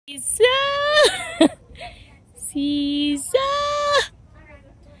Seesaw! Seesaw!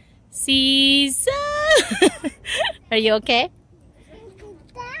 Seesaw! Are you okay?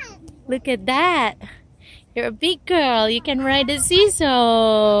 Look at that. You're a big girl. You can ride a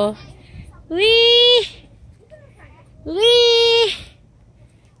seesaw. Whee! Whee!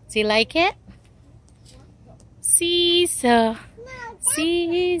 Do you like it? Seesaw.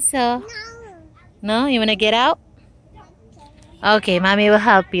 Seesaw. No? You want to get out? Okay, Mommy will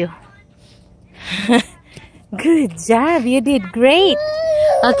help you. Good job. You did great.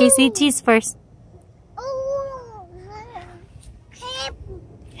 Okay, say cheese first.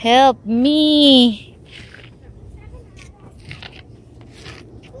 Help me.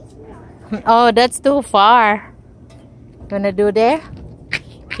 Oh, that's too far. You want to do there?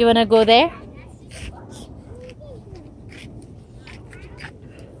 You want to go there?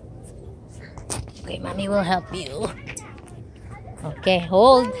 Okay, Mommy will help you. Okay,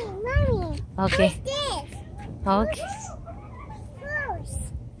 hold. Okay. Okay.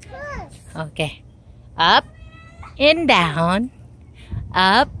 Okay. Up and down.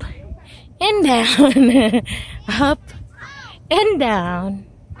 Up and down. Up and down.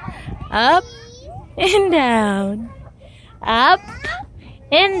 Up and down. Up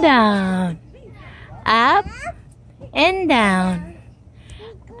and down. Up and down.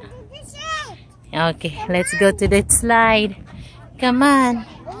 Okay, let's go to the slide. Come on.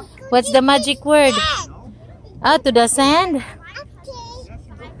 What's the magic word? Oh, to the sand?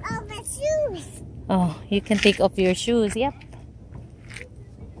 Oh, you can take off your shoes. Yep.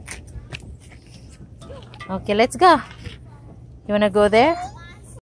 Okay, let's go. You want to go there?